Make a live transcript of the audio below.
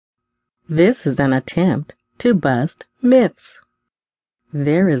This is an attempt to bust myths.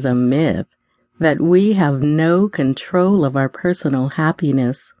 There is a myth that we have no control of our personal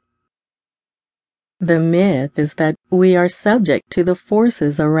happiness. The myth is that we are subject to the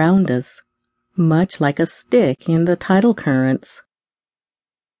forces around us, much like a stick in the tidal currents.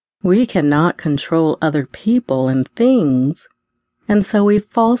 We cannot control other people and things, and so we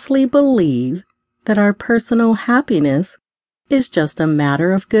falsely believe that our personal happiness is just a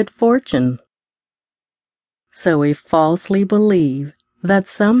matter of good fortune. So we falsely believe that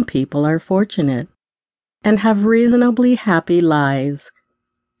some people are fortunate and have reasonably happy lives,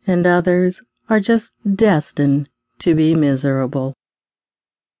 and others are just destined to be miserable.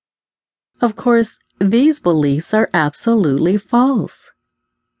 Of course, these beliefs are absolutely false.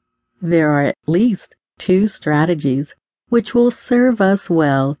 There are at least 2 strategies which will serve us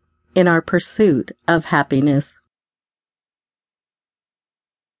well in our pursuit of happiness.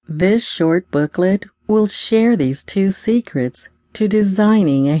 This short booklet will share these 2 secrets to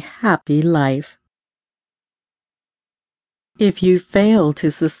designing a happy life. If you fail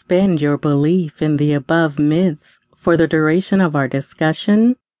to suspend your belief in the above myths for the duration of our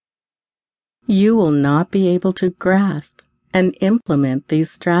discussion, you will not be able to grasp and implement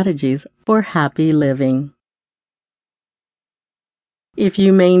these strategies for happy living. If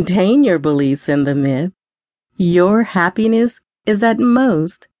you maintain your beliefs in the myth, your happiness is at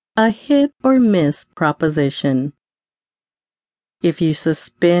most a hit or miss proposition. If you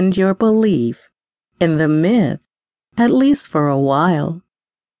suspend your belief in the myth, at least for a while,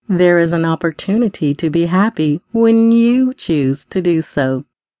 there is an opportunity to be happy when you choose to do so.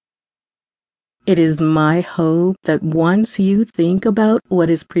 It is my hope that once you think about what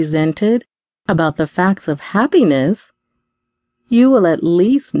is presented about the facts of happiness, you will at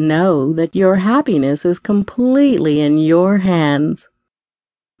least know that your happiness is completely in your hands.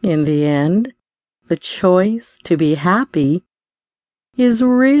 In the end, the choice to be happy is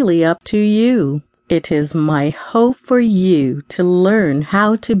really up to you. It is my hope for you to learn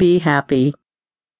how to be happy.